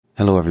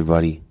Hello,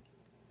 everybody.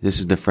 This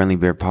is the Friendly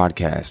Bear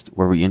Podcast,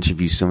 where we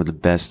interview some of the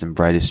best and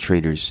brightest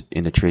traders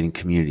in the trading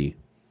community.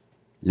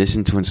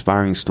 Listen to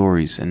inspiring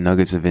stories and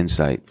nuggets of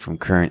insight from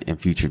current and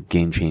future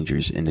game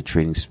changers in the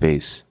trading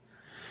space.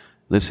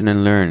 Listen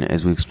and learn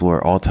as we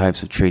explore all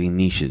types of trading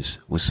niches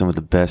with some of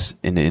the best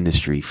in the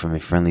industry from a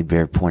Friendly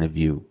Bear point of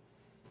view.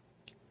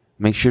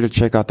 Make sure to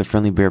check out the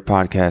Friendly Bear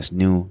Podcast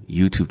new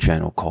YouTube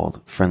channel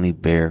called Friendly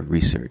Bear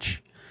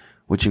Research,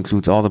 which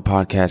includes all the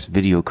podcast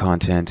video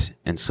content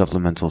and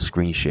supplemental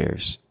screen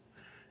shares.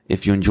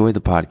 If you enjoy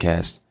the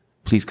podcast,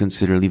 please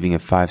consider leaving a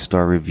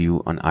 5-star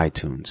review on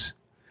iTunes.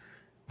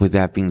 With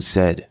that being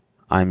said,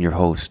 I'm your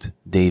host,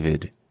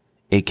 David,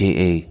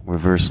 aka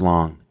Reverse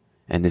Long,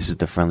 and this is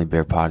the Friendly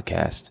Bear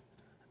Podcast.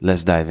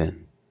 Let's dive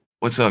in.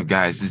 What's up,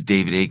 guys? This is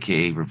David,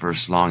 aka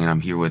Reverse Long, and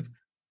I'm here with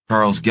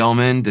Charles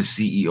Gellman, the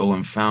CEO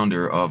and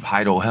founder of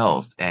HiDO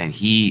Health, and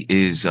he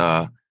is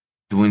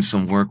doing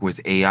some work with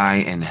AI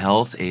and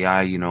health.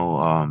 AI,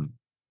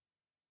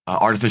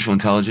 artificial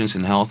intelligence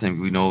and health.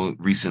 And we know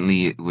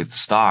recently with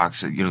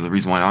stocks, the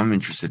reason why I'm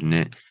interested in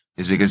it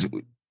is because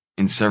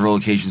in several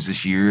occasions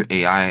this year,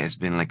 AI has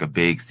been like a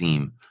big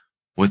theme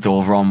with the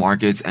overall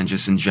markets and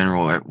just in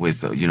general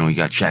with, you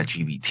got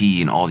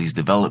ChatGPT and all these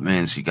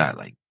developments. You got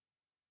like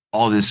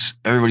all this,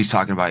 everybody's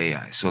talking about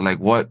AI. So like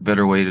what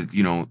better way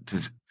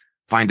to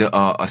find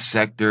a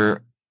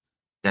sector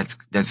that's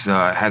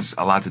has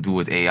a lot to do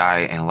with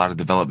AI, and a lot of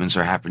developments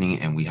are happening.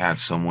 And we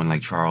have someone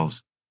like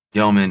Charles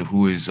Gellman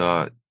who is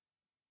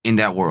in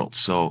that world.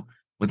 So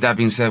with that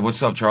being said,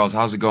 what's up, Charles?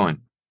 How's it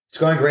going? It's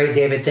going great,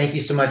 David. Thank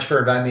you so much for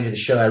inviting me to the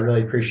show. I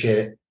really appreciate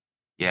it.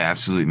 Yeah,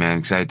 absolutely, man.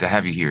 Excited to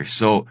have you here.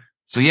 So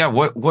yeah,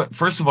 what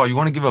first of all, you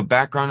want to give a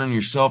background on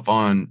yourself,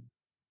 on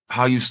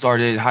how you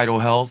started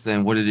HiDO Health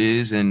and what it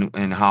is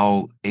and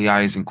how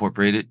AI is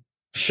incorporated?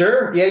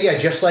 Sure. Yeah.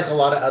 Just like a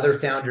lot of other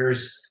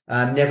founders,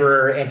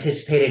 never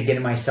anticipated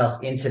getting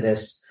myself into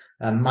this.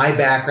 My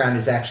background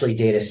is actually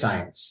data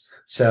science.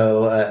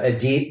 So a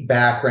deep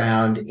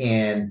background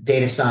in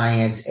data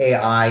science,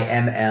 AI,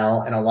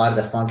 ML, and a lot of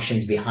the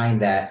functions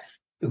behind that,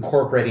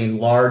 incorporating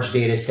large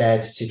data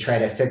sets to try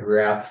to figure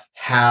out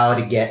how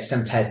to get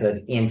some type of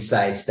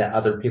insights that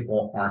other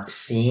people aren't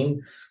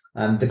seeing.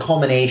 The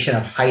culmination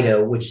of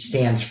HiDO, which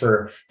stands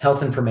for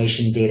Health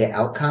Information Data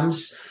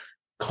Outcomes,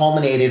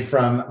 culminated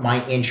from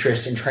my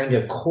interest in trying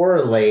to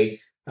correlate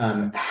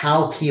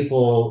how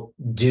people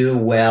do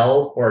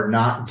well or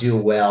not do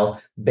well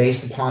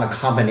based upon a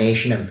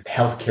combination of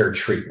healthcare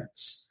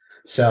treatments.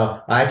 So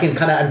I can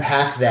kind of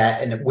unpack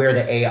that and where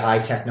the AI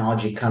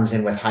technology comes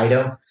in with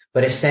HiDO,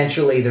 but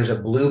essentially there's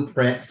a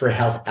blueprint for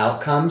health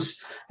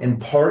outcomes, and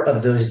part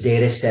of those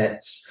data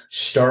sets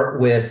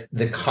start with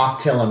the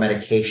cocktail of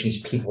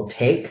medications people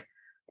take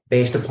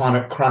based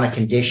upon chronic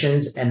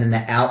conditions, and then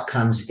the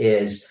outcomes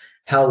is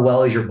how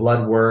well is your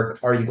blood work?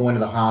 Are you going to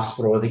the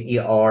hospital or the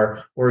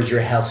ER, or is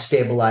your health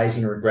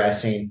stabilizing,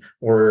 regressing,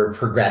 or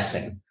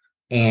progressing?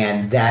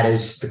 And that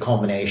is the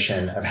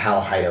culmination of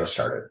how HiDO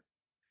started.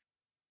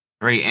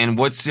 Great. And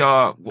what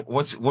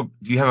do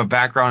you have a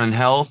background in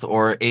health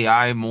or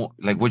AI? More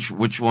like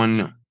which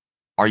one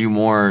are you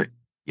more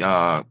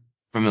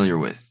familiar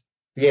with?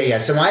 Yeah.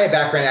 So my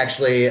background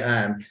actually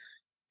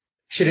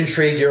should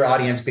intrigue your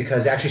audience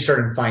because I actually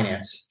started in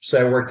finance.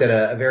 So I worked at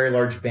a very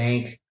large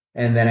bank.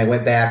 And then I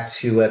went back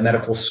to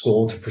medical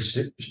school to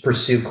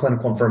pursue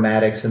clinical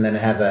informatics, and then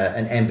have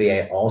an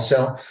MBA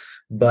also.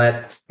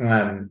 But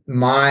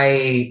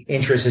my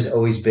interest has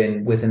always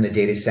been within the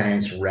data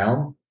science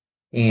realm,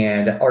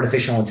 and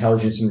artificial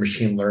intelligence and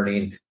machine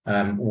learning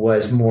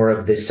was more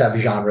of the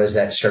subgenres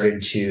that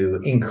started to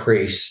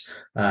increase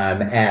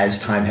as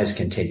time has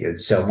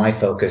continued. So my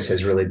focus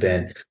has really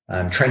been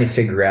trying to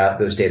figure out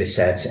those data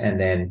sets,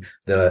 and then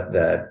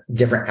the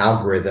different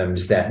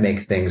algorithms that make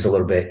things a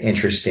little bit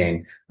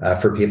interesting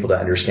for people to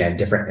understand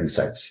different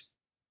insights.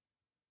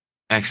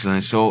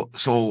 Excellent. So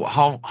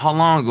how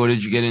long ago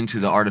did you get into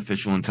the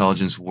artificial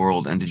intelligence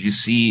world, and did you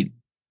see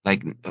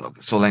like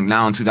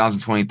now in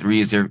 2023,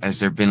 has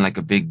there been like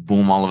a big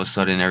boom all of a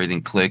sudden,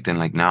 everything clicked, and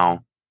like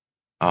now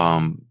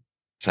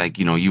it's like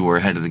you were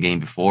ahead of the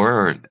game before,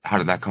 or how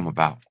did that come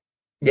about?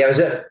 Yeah, it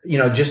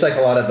was just like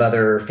a lot of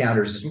other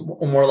founders, it's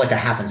more like a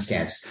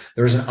happenstance.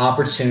 There was an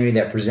opportunity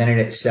that presented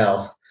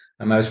itself.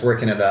 I was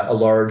working at a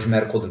large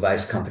medical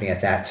device company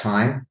at that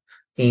time,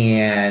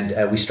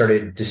 and we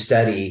started to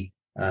study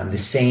the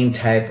same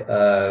type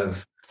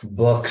of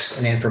books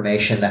and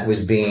information that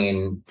was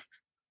being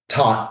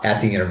taught at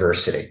the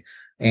university.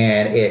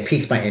 And it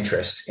piqued my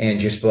interest. And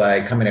just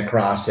by coming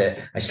across it,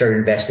 I started to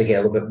investigate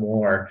a little bit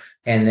more.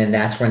 And then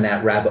that's when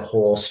that rabbit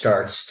hole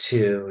starts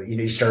to,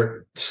 you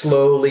start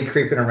slowly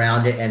creeping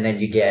around it. And then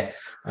you get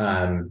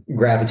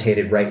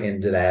gravitated right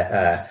into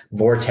that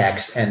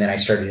vortex. And then I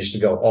started just to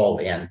go all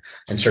in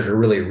and started to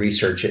really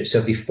research it.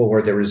 So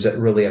before there was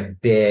really a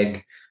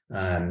big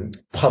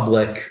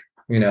public,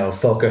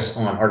 focus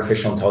on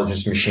artificial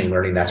intelligence and machine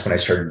learning, that's when I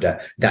started to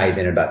dive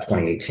in about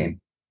 2018.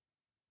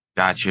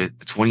 Gotcha.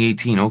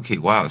 2018. Okay.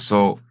 Wow.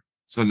 So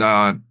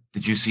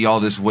did you see all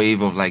this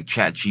wave of like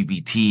Chat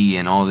GBT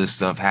and all this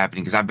stuff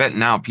happening? Because I bet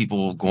now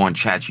people go on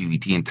Chat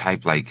GBT and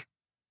type like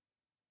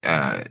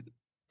uh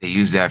they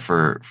use that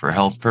for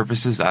health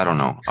purposes. I don't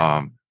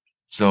know.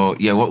 So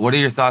yeah, what are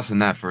your thoughts on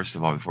that first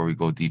of all before we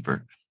go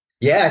deeper?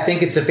 Yeah, I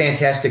think it's a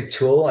fantastic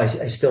tool. I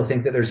still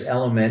think that there's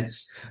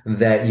elements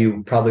that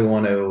you probably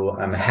want to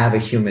have a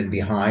human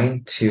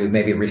behind to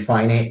maybe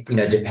refine it,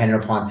 depending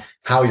upon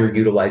how you're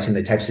utilizing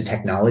the types of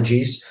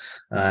technologies.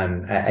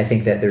 I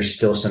think that there's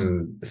still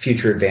some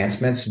future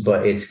advancements,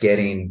 but it's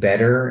getting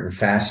better and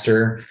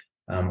faster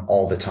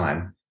all the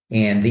time.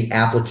 And the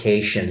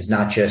applications,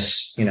 not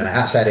just,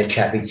 outside of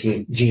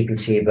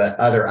GPT, but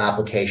other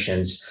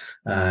applications,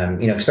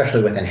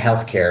 especially within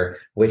healthcare,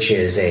 which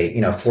is a,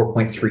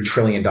 $4.3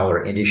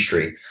 trillion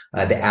industry,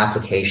 the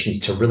applications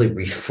to really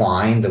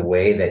refine the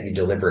way that you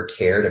deliver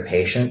care to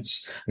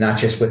patients, not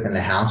just within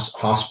the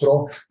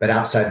hospital, but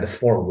outside the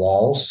four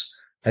walls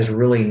has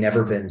really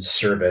never been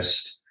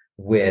serviced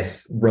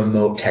with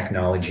remote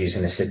technologies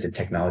and assisted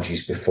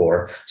technologies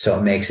before. So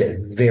it makes it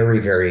very,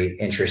 very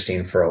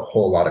interesting for a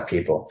whole lot of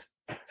people.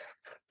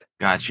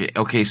 Gotcha.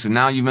 Okay, so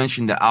now you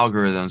mentioned the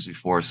algorithms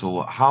before.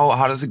 So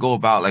how does it go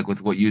about like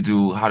with what you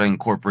do, how to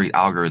incorporate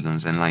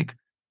algorithms and like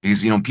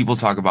because people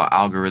talk about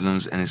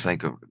algorithms and it's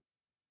like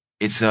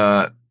it's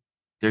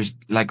there's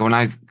like when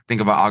I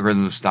think about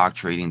algorithms of stock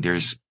trading,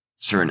 there's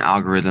certain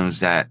algorithms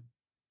that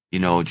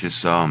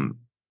just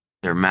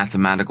they're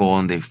mathematical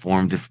and they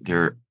form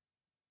they're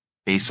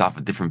based off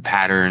of different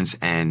patterns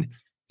and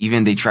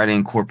even they try to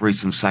incorporate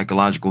some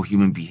psychological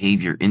human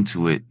behavior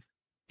into it.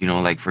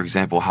 Like for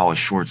example, how a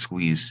short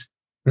squeeze,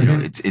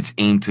 Mm-hmm. it's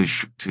aimed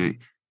to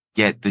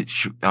get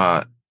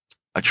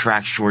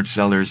attract short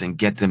sellers and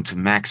get them to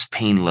max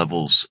pain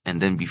levels,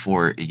 and then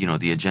before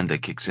the agenda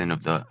kicks in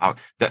of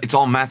it's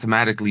all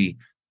mathematically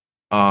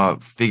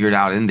figured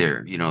out in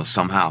there,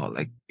 somehow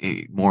like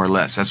more or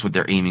less. That's what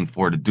they're aiming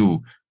for to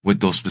do with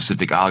those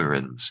specific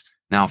algorithms.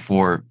 Now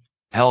for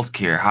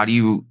healthcare, how do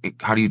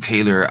you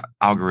tailor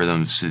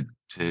algorithms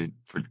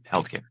for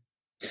healthcare?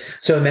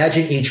 So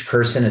imagine each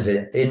person as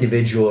an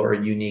individual or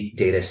unique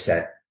data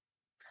set.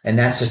 And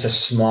that's just a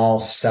small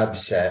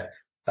subset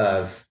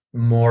of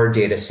more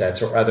data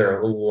sets or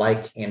other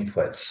like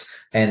inputs.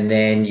 And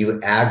then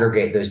you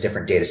aggregate those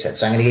different data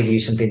sets. So I'm going to give you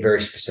something very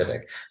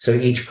specific. So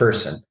each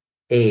person,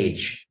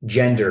 age,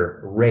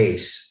 gender,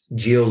 race,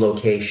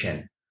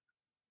 geolocation,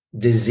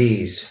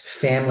 disease,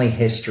 family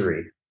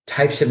history,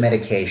 types of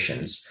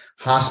medications,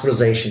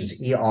 hospitalizations,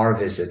 ER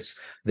visits.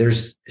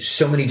 There's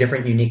so many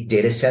different unique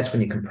data sets.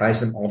 When you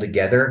comprise them all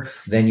together,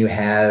 then you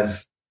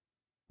have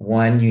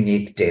one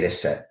unique data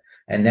set.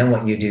 And then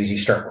what you do is you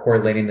start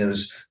correlating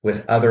those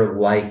with other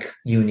like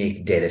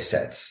unique data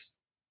sets.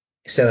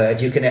 So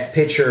if you can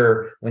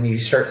picture when you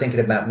start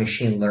thinking about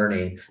machine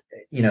learning,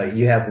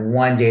 you have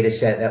one data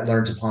set that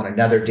learns upon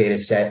another data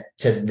set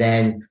to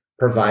then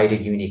provide a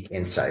unique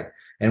insight.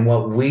 And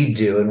what we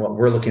do and what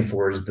we're looking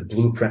for is the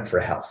blueprint for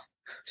health.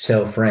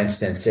 So for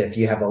instance, if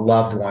you have a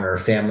loved one or a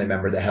family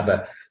member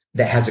that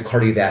has a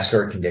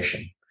cardiovascular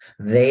condition,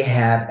 they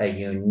have a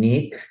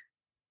unique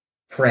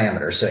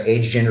parameters. So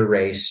age, gender,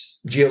 race,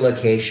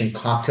 geolocation,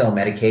 cocktail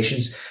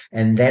medications,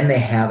 and then they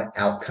have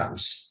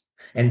outcomes.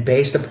 And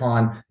based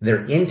upon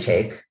their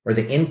intake or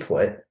the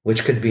input,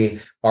 which could be,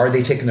 are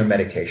they taking their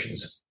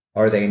medications?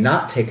 Are they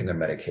not taking their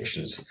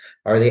medications?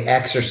 Are they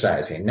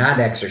exercising, not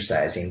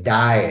exercising,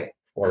 diet,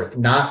 or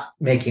not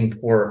making,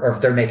 or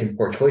if they're making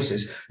poor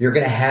choices, you're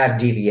going to have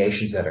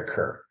deviations that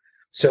occur.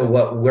 So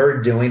what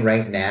we're doing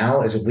right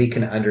now is we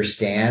can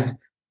understand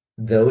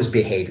those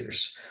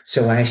behaviors.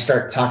 So when I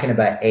start talking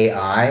about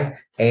AI,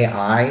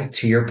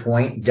 to your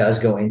point, does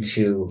go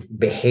into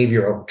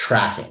behavioral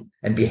tracking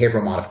and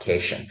behavioral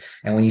modification.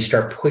 And when you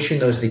start pushing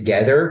those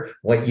together,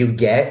 what you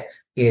get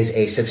is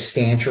a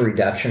substantial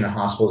reduction in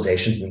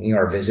hospitalizations and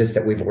ER visits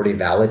that we've already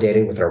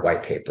validated with our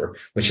white paper,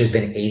 which has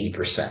been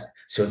 80%.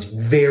 So it's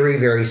very,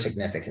 very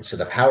significant. So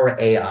the power of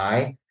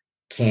AI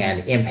can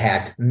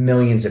impact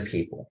millions of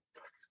people.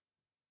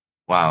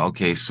 Wow.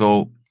 Okay.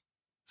 So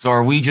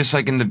are we just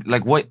like in the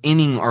like what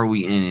inning are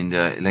we in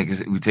the like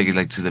we take it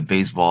like to the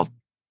baseball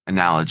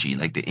analogy,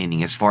 like the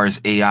inning as far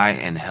as AI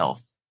and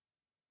health?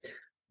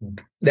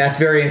 That's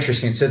very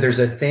interesting. So there's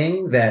a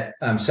thing that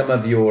some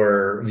of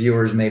your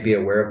viewers may be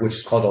aware of, which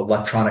is called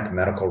electronic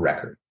medical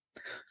record.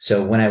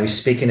 So when I was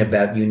speaking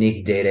about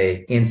unique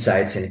data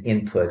insights and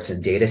inputs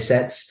and data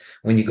sets,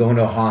 when you go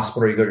into a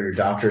hospital, you go to your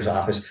doctor's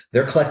office,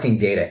 they're collecting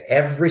data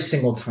every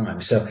single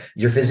time. So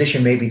your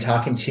physician may be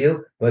talking to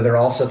you, but they're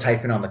also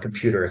typing on the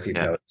computer if you've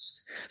Yeah.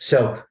 noticed.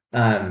 So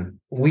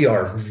we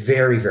are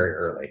very, very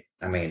early.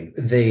 I mean,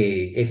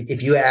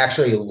 if you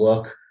actually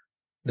look,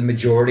 the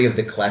majority of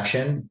the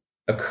collection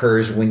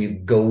occurs when you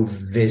go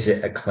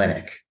visit a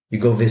clinic, you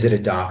go visit a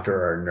doctor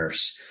or a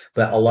nurse.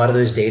 But a lot of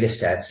those data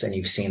sets, and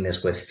you've seen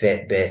this with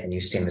Fitbit and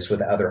you've seen this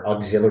with other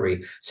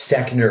auxiliary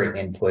secondary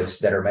inputs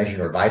that are measuring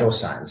your vital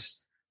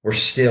signs, we're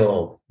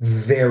still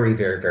very,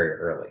 very, very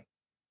early.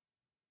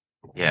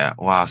 Yeah.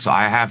 Wow. So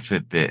I have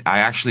Fitbit. I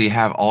actually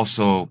have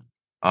also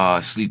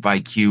Sleep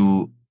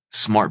IQ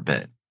smart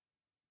bed.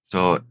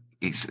 So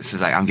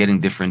it's like I'm getting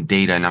different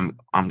data and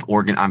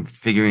I'm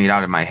figuring it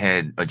out in my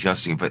head,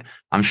 adjusting it. But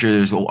I'm sure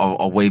there's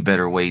a way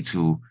better way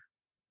to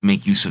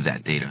make use of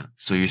that data.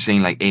 So you're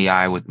saying like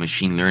AI with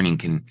machine learning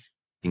can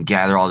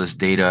gather all this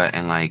data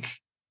and like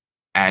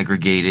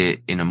aggregate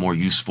it in a more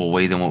useful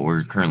way than what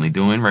we're currently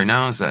doing right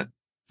now? Is that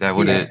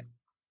what it? Yes.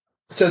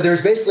 So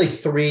there's basically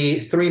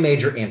three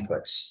major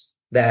inputs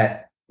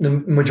that the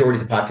majority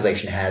of the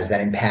population has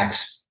that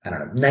impacts, I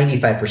don't know,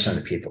 95% of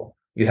the people.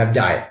 You have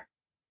diet,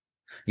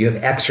 you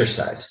have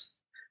exercise,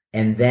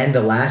 and then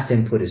the last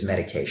input is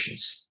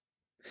medications.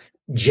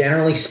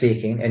 Generally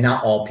speaking, and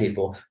not all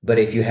people, but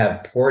if you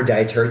have poor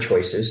dietary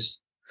choices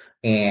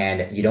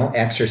and you don't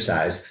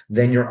exercise,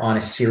 then you're on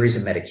a series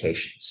of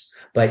medications.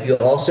 But you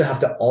also have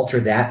to alter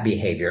that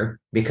behavior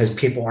because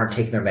people aren't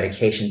taking their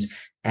medications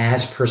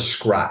as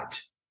prescribed.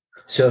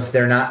 So if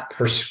they're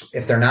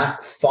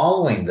not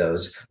following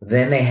those,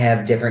 then they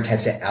have different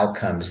types of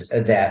outcomes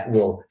that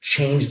will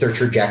change their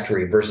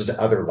trajectory versus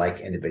other like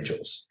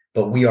individuals.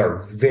 But we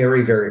are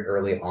very, very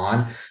early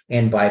on.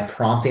 And by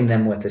prompting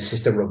them with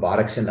assisted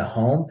robotics in the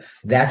home,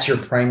 that's your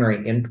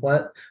primary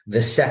input.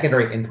 The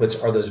secondary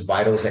inputs are those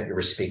vitals that you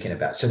were speaking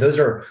about. So those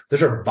are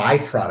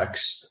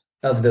byproducts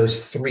of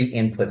those three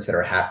inputs that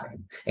are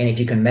happening. And if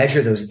you can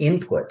measure those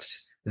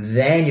inputs,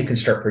 then you can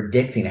start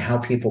predicting how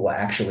people will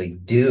actually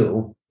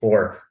do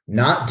or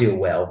not do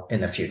well in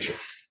the future.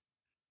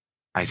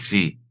 I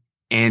see.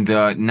 And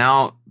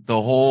now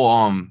the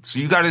whole so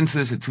you got into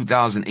this in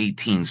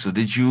 2018. So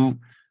did you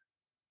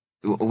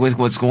with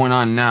what's going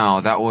on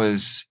now, that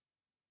was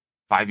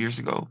 5 years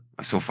ago.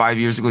 So 5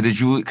 years ago, did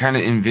you kind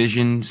of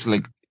envision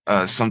like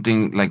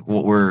something like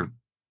what we're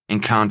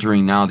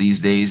encountering now these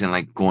days and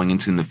like going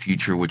into in the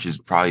future, which is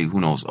probably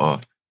who knows a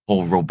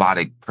whole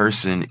robotic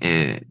person,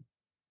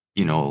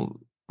 you know,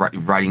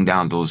 writing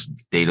down those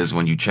datas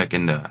when you check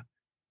in the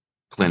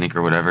clinic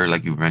or whatever,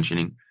 like you were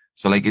mentioning.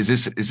 So like, is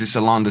this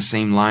along the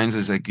same lines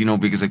as like,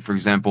 because like, for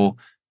example,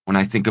 when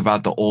I think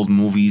about the old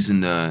movies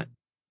and the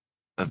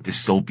of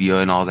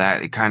dystopia and all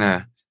that, it kind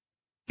of,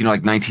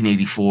 like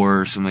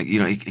 1984 or something,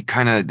 it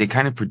kind of, they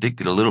kind of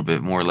predicted a little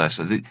bit more or less.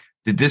 So did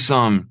this,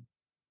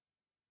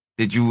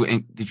 did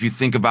you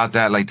think about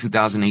that like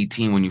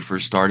 2018 when you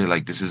first started?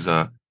 Like,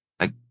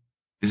 like,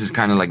 this is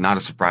kind of like not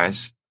a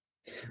surprise.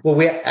 Well,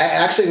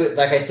 actually,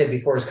 like I said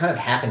before, it's kind of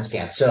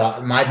happenstance.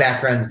 So my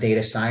background's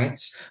data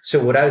science.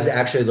 So what I was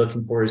actually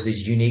looking for is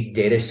these unique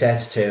data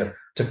sets to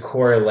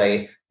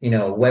correlate,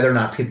 whether or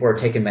not people are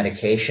taking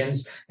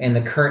medications. And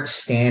the current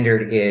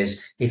standard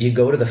is if you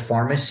go to the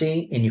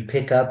pharmacy and you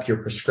pick up your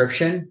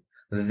prescription,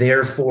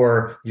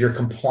 therefore you're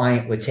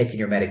compliant with taking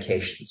your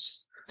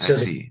medications. I So the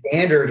see.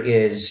 standard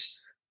is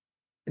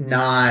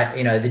not,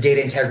 the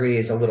data integrity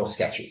is a little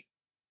sketchy.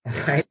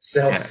 Right.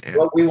 So Yeah, yeah.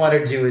 what we want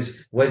to do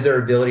is, was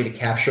their ability to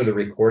capture the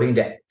recording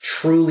to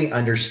truly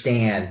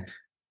understand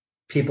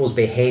people's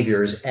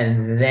behaviors.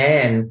 And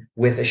then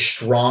with a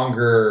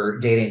stronger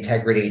data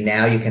integrity,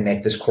 now you can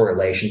make those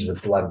correlations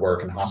with blood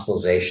work and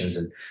hospitalizations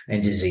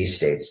and disease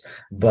states.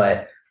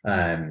 But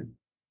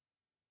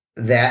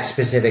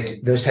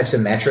those types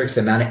of metrics,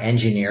 the amount of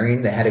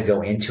engineering that had to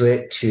go into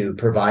it to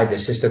provide the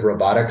assistive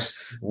robotics,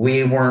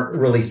 we weren't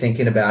really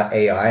thinking about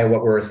AI.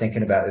 What we were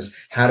thinking about is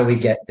how do we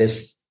get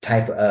this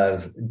type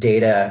of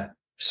data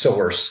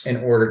source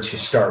in order to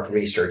start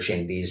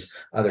researching these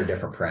other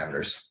different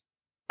parameters.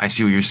 I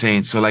see what you're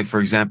saying. So like, for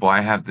example,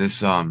 I have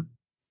this,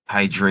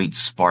 Hydrate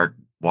Spark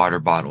water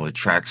bottle. It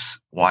tracks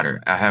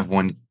water. I have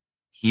one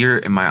here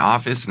in my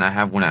office and I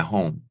have one at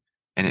home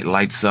and it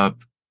lights up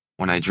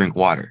when I drink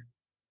water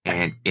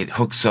and it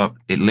hooks up,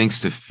 it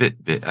links to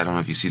Fitbit. I don't know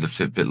if you see the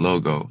Fitbit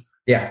logo.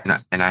 Yeah.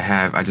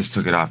 I just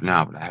took it off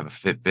now, but I have a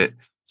Fitbit.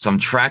 So I'm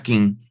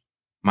tracking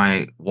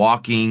my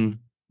walking,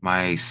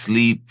 my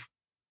sleep,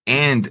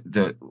 and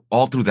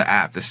all through the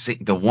app,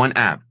 the one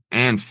app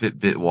and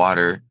Fitbit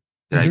water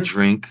that I Mm-hmm.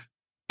 drink.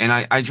 And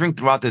I drink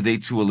throughout the day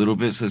too a little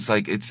bit. So it's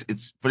like,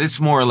 but it's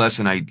more or less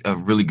a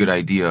really good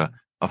idea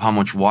of how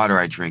much water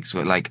I drink.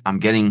 So like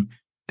and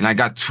I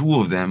got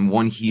two of them,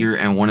 one here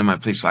and one in my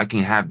place. So I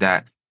can have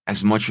that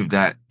as much of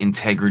that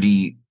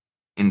integrity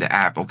in the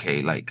app.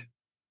 Okay. Like,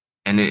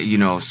 and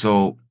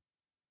so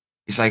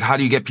it's like, how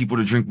do you get people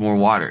to drink more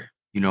water?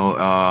 You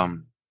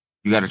got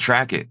to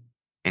track it.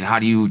 And how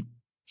do you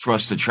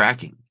trust the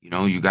tracking?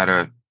 You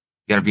gotta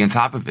be on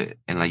top of it.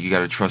 And like, you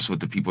gotta trust what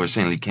the people are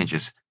saying. Like, you can't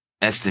just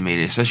estimate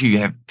it, especially if you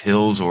have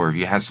pills or if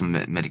you have some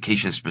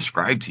medications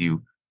prescribed to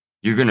you,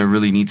 you're going to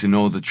really need to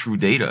know the true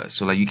data.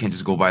 So like, you can't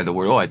just go by the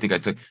word. Oh, I think I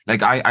took,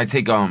 like, I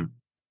take a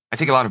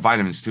lot of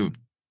vitamins too.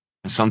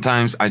 And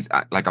sometimes like,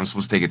 I'm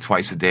supposed to take it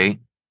twice a day.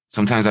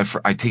 Sometimes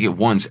I take it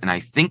once and I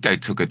think I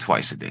took it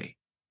twice a day,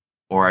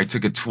 or I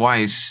took it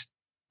twice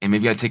and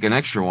maybe I take an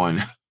extra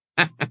one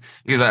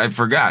because I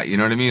forgot, you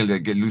know what I mean?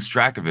 Like, lose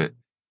track of it.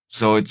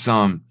 So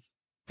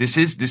this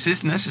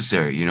is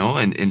necessary,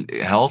 and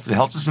health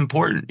is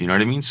important, you know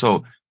what I mean?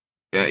 So,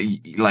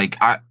 like,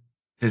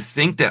 to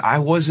think that I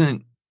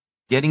wasn't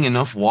getting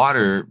enough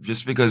water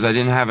just because I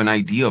didn't have an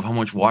idea of how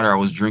much water I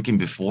was drinking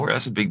before,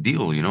 that's a big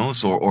deal,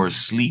 so, or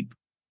sleep.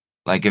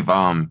 Like if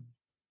how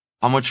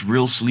much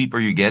real sleep are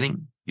you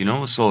getting?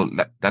 So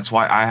that's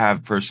why I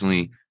have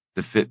personally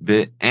the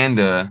Fitbit and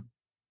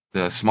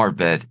the smart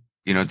bed,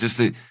 just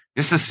to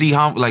see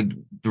how like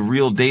the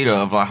real data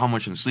of how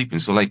much I'm sleeping.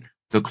 So like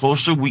the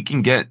closer we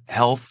can get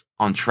health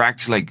on track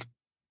to like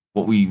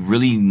what we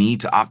really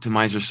need to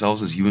optimize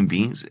ourselves as human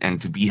beings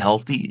and to be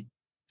healthy,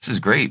 this is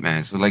great,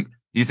 man. So like,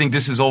 do you think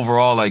this is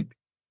overall like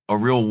a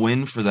real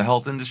win for the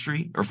health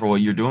industry or for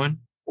what you're doing?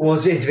 Well,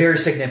 it's very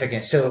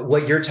significant. So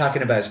what you're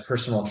talking about is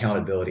personal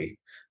accountability.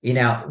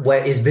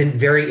 What has been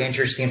very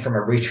interesting from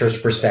a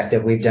research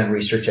perspective, we've done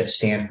research at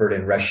Stanford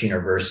and Rush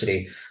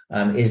University,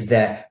 is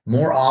that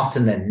more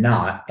often than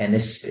not, and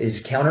this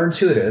is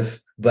counterintuitive,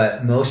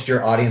 but most of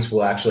your audience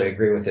will actually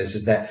agree with this,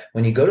 is that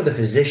when you go to the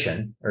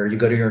physician or you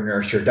go to your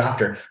nurse, your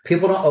doctor,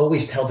 people don't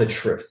always tell the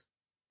truth.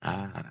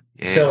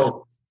 Yeah.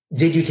 So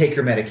did you take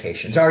your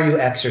medications? Are you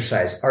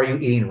exercise? Are you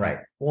eating right?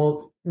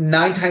 Well,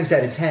 9 times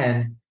out of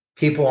 10,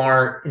 people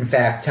aren't in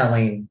fact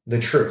telling the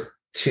truth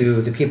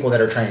to the people that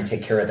are trying to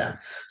take care of them.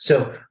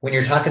 So when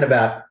you're talking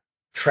about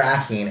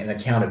tracking and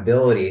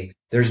accountability,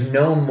 there's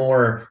no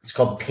more, it's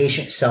called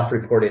patient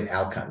self-reported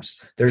outcomes.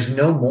 There's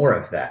no more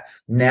of that.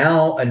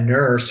 Now a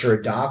nurse or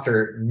a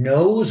doctor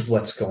knows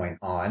what's going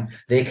on.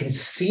 They can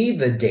see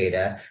the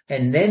data,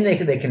 and then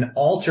they can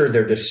alter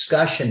their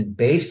discussion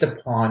based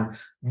upon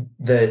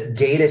the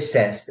data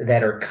sets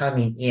that are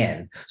coming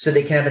in. So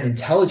they can have an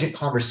intelligent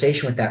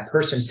conversation with that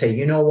person, say,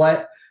 you know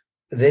what?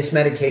 This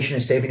medication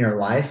is saving your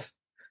life.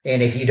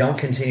 And if you don't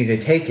continue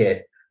to take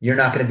it, you're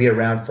not going to be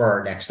around for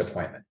our next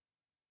appointment.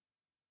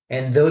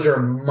 And those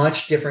are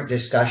much different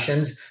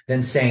discussions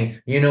than saying,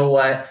 you know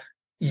what,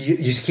 you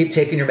just keep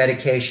taking your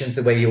medications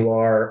the way you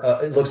are.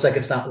 It looks like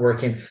it's not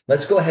working.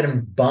 Let's go ahead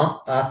and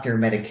bump up your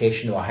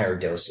medication to a higher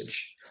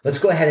dosage. Let's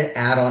go ahead and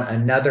add on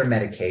another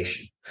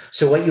medication.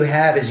 So what you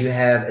have is you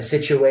have a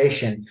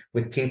situation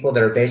with people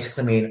that are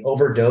basically being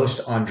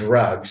overdosed on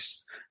drugs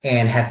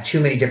and have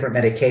too many different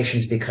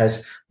medications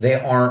because they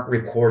aren't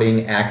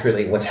recording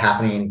accurately what's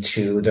happening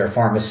to their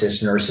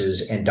pharmacists,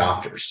 nurses, and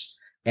doctors.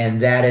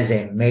 And that is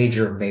a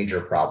major, major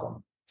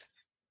problem.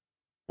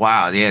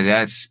 Wow.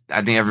 Yeah.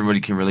 I think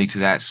everybody can relate to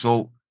that.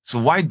 So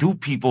why do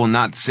people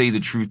not say the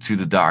truth to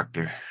the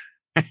doctor?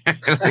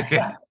 Like,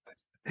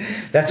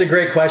 That's a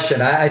great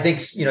question. I think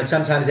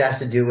sometimes it has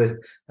to do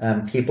with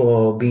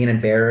people being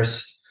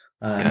embarrassed.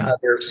 yeah.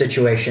 Other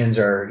situations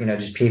are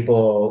just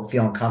people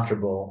feeling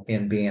comfortable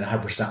in being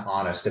 100%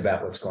 honest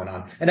about what's going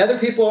on, and other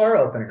people are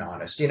open and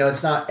honest.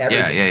 It's not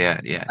everybody.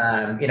 Yeah.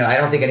 I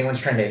don't think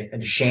anyone's trying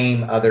to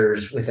shame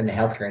others within the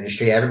healthcare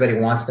industry. Everybody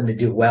wants them to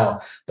do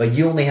well, but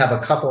you only have a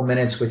couple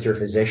minutes with your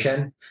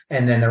physician,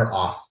 and then they're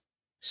off.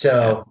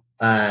 So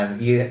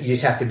you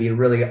just have to be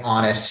really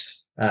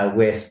honest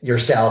with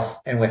yourself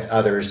and with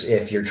others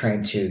if you're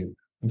trying to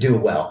do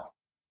well.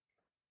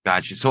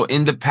 Gotcha. So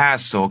in the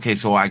past, so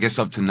I guess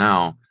up to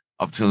now,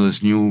 up to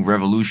this new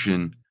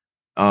revolution,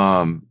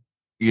 um,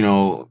 you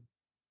know,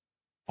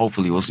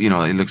 hopefully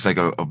it looks like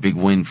a big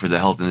win for the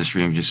health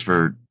industry and just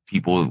for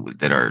people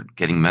that are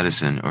getting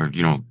medicine or,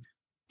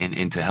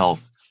 into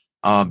health.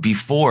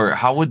 Before,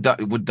 how would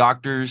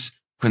doctors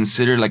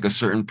consider like a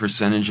certain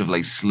percentage of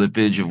like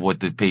slippage of what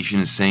the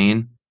patient is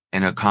saying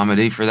and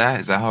accommodate for that?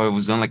 Is that how it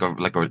was done?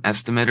 Like an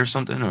estimate or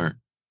something or?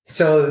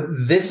 So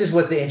this is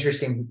what the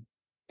interesting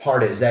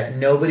part is, that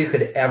nobody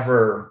could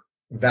ever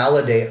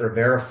validate or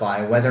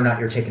verify whether or not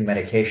you're taking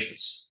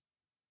medications.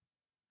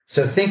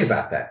 So think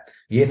about that.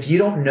 If you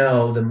don't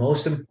know the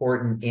most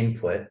important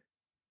input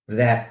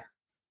that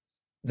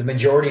the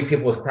majority of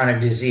people with chronic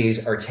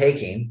disease are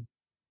taking,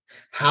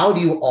 how do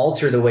you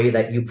alter the way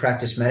that you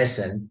practice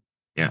medicine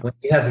when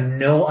you have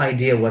no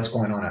idea what's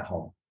going on at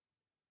home?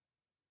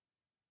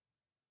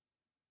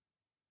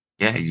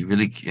 Yeah, you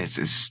really,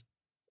 it's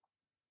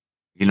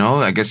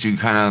I guess you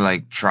kind of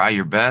like try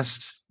your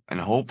best and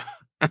hope.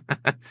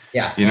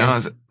 Yeah.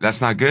 And That's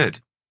not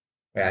good.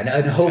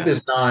 and hope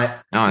is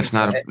not, No, it's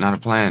not a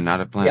plan, not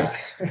a plan.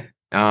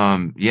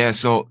 yeah. Yeah,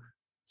 so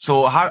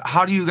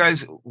how do you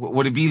guys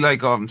would it be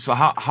like so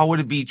how would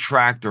it be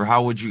tracked or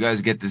how would you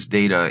guys get this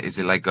data? Is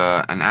it like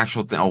an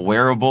actual thing, a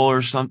wearable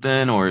or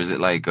something, or is it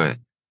like a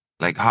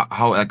like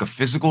how like a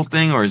physical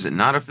thing, or is it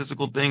not a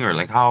physical thing, or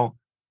like how?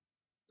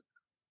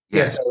 Yeah,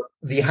 Yeah. so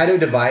the HiDO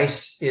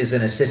device is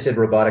an assisted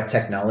robotic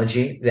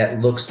technology that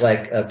looks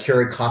like a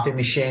Keurig coffee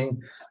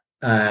machine,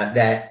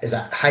 that is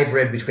a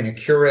hybrid between a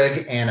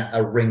Keurig and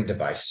a Ring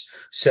device.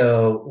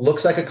 So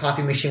looks like a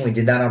coffee machine. We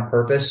did that on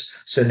purpose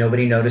so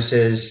nobody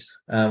notices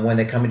when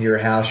they come into your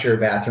house or your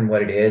bathroom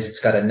what it is. It's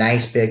got a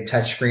nice big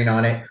touchscreen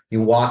on it.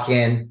 You walk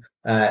in,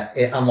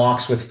 it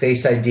unlocks with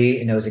Face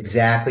ID. It knows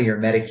exactly your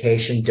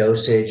medication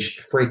dosage,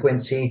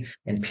 frequency,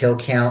 and pill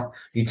count.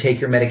 You take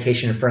your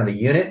medication in front of the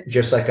unit,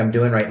 just like I'm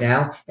doing right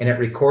now, and it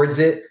records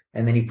it,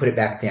 and then you put it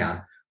back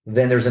down.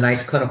 Then there's a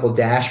nice clinical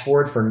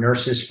dashboard for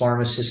nurses,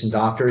 pharmacists, and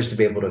doctors to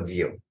be able to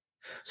view.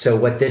 So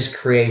what this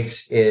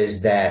creates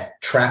is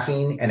that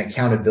tracking and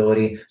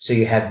accountability. So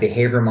you have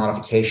behavior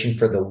modification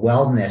for the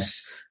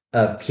wellness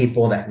of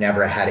people that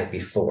never had it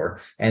before.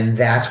 And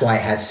that's why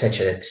it has such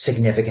a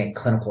significant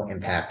clinical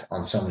impact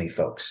on so many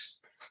folks.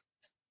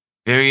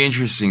 Very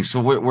interesting.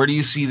 So where do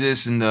you see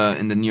this in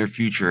the near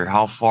future?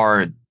 How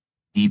far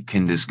deep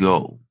can this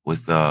go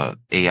with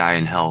AI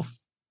and health?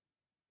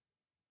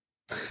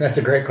 That's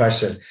a great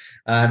question.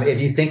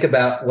 If you think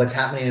about what's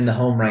happening in the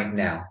home right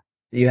now,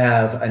 you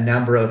have a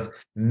number of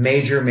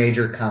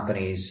major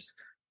companies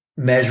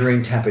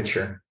measuring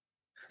temperature.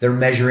 They're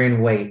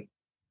measuring weight.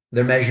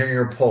 They're measuring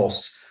your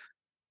pulse.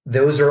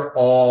 Those are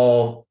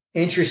all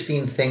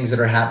interesting things that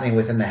are happening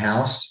within the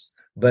house,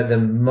 but the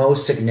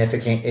most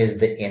significant is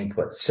the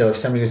input. So if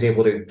somebody was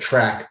able to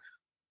track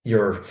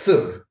your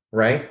food,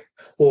 right?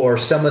 Or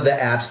some of the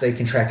apps, they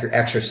can track your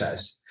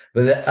exercise.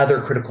 But the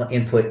other critical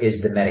input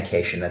is the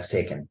medication that's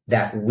taken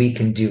that we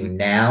can do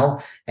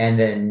now. And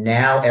then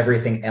now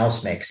everything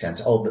else makes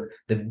sense. Oh,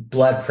 the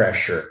blood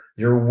pressure,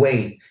 your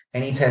weight,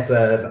 any type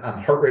of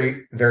heart rate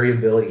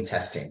variability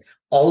testing.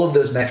 All of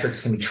those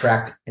metrics can be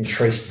tracked and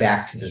traced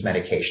back to those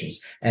medications.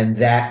 And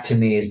that to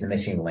me is the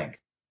missing link.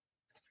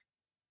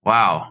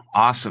 Wow,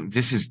 awesome.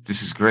 This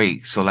is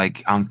great. So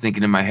like I'm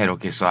thinking in my head,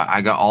 okay, so I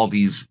got all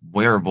these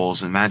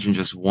wearables. Imagine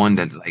just one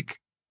that's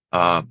like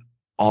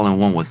all in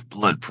one with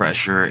blood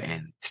pressure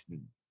and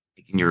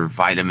taking your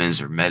vitamins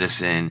or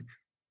medicine,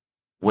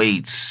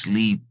 weight,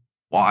 sleep,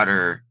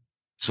 water.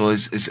 So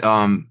is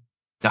the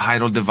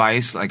HiDO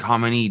device, like how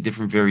many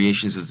different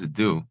variations does it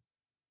do?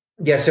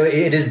 Yeah, so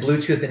it is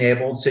Bluetooth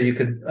enabled, so you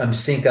could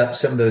sync up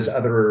some of those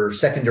other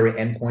secondary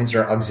endpoints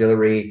or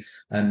auxiliary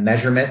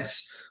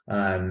measurements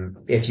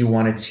if you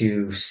wanted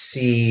to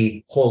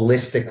see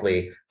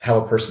holistically how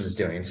a person's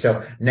doing.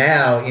 So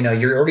now,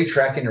 you're already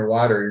tracking your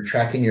water, you're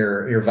tracking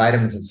your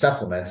vitamins and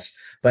supplements,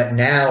 but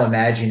now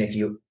imagine if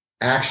you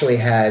actually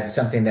had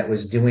something that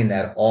was doing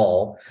that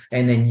all,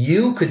 and then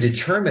you could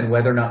determine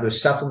whether or not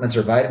those supplements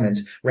or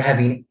vitamins were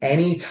having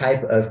any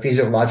type of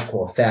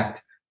physiological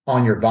effect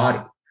on your body.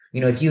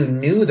 If you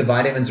knew the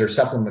vitamins or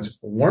supplements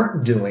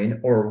weren't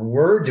doing or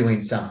were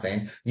doing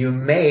something, you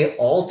may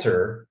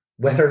alter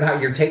whether or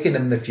not you're taking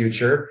them in the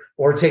future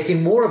or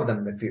taking more of them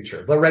in the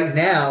future. But right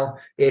now,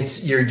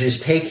 you're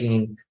just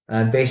taking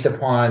based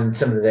upon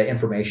some of the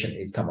information that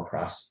you've come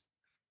across.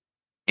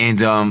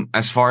 And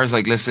as far as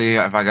like, let's say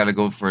if I got to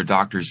go for a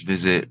doctor's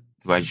visit,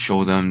 do I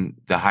show them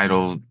the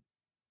HiDO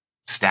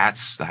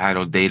stats, the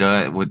HiDO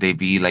data? Would they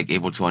be like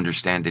able to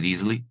understand it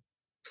easily?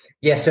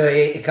 Yeah, so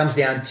it comes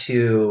down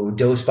to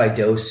dose by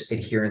dose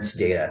adherence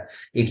data.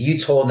 If you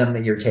told them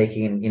that you're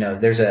taking,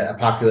 there's a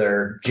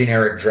popular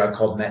generic drug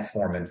called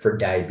metformin for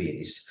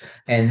diabetes,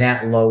 and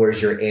that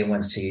lowers your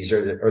A1Cs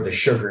or the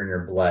sugar in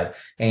your blood,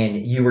 and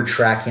you were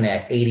tracking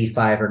at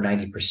 85 or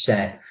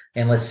 90%.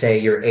 And let's say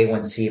your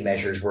A1C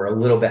measures were a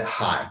little bit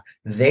high,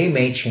 they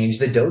may change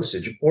the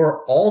dosage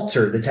or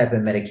alter the type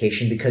of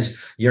medication because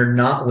you're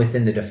not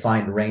within the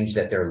defined range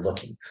that they're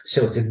looking.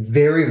 So it's a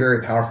very,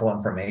 very powerful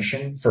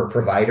information for a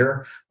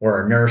provider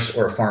or a nurse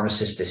or a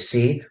pharmacist to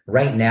see.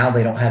 Right now,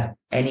 they don't have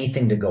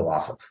anything to go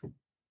off of.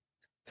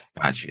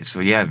 Gotcha. So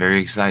yeah, very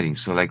exciting.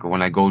 So like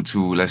when I go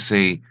to, let's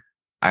say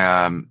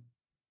I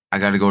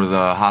got to go to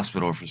the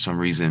hospital for some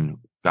reason,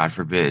 God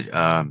forbid,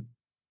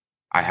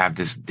 I have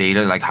this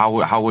data, like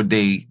how would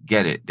they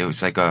get it? There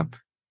was like an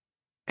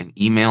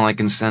email I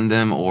can send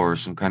them or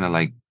some kind of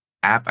like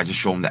app. I just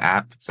show them the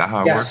app. Is that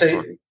how it works?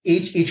 So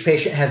each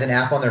patient has an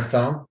app on their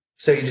phone.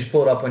 So you just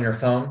pull it up on your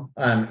phone.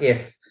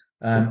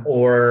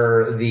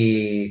 Or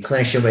the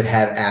clinician would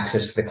have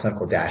access to the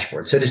clinical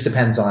dashboard. So it just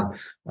depends on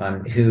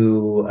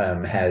who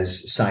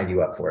has signed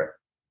you up for it.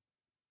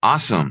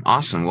 Awesome.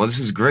 Well, this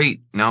is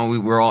great. Now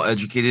we're all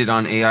educated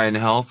on AI and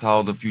health,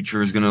 how the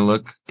future is going to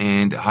look,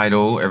 and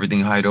HiDO,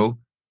 everything HiDO.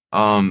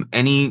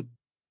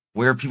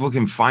 Where people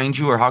can find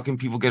you, or how can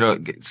people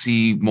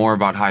see more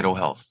about HiDO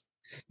Health?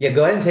 Yeah,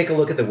 go ahead and take a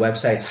look at the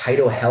website. It's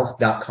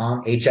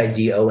HiDOHealth.com,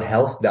 HIDO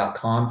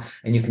health.com,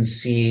 and you can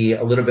see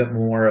a little bit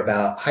more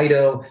about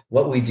HiDO,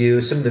 what we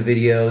do, some of the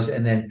videos.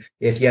 And then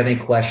if you have any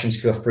questions,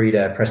 feel free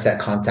to press that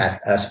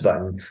contact us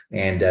button,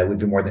 and we'd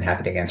be more than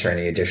happy to answer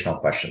any additional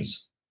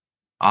questions.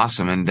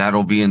 Awesome. And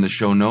that'll be in the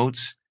show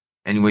notes.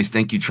 Anyways,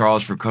 thank you,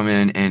 Charles, for coming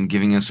in and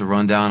giving us a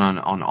rundown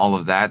on all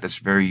of that. That's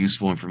very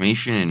useful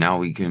information. And now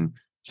we can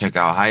check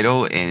out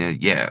HiDO,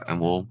 and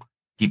and we'll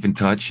keep in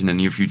touch in the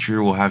near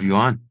future. We'll have you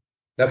on.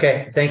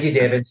 Okay. Thank you,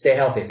 David. Stay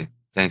healthy.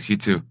 Thanks. You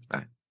too.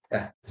 Bye.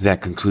 Yeah.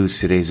 That concludes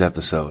today's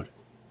episode.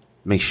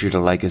 Make sure to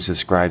like and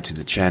subscribe to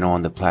the channel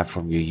on the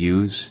platform you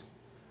use.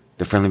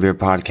 The Friendly Bear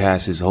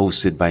Podcast is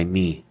hosted by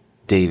me,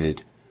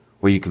 David,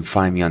 where you can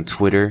find me on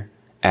Twitter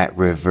at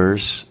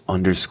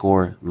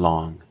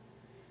 @reverse_long.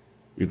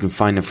 You can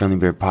find the Friendly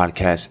Bear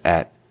Podcast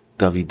at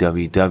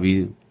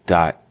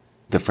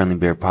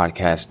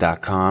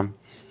www.thefriendlybearpodcast.com,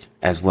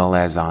 as well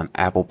as on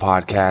Apple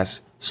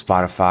Podcasts,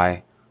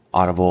 Spotify,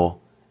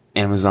 Audible,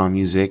 Amazon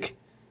Music,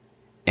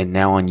 and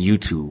now on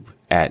YouTube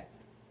at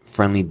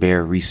Friendly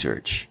Bear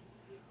Research.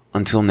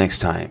 Until next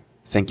time,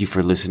 thank you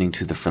for listening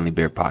to the Friendly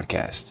Bear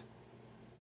Podcast.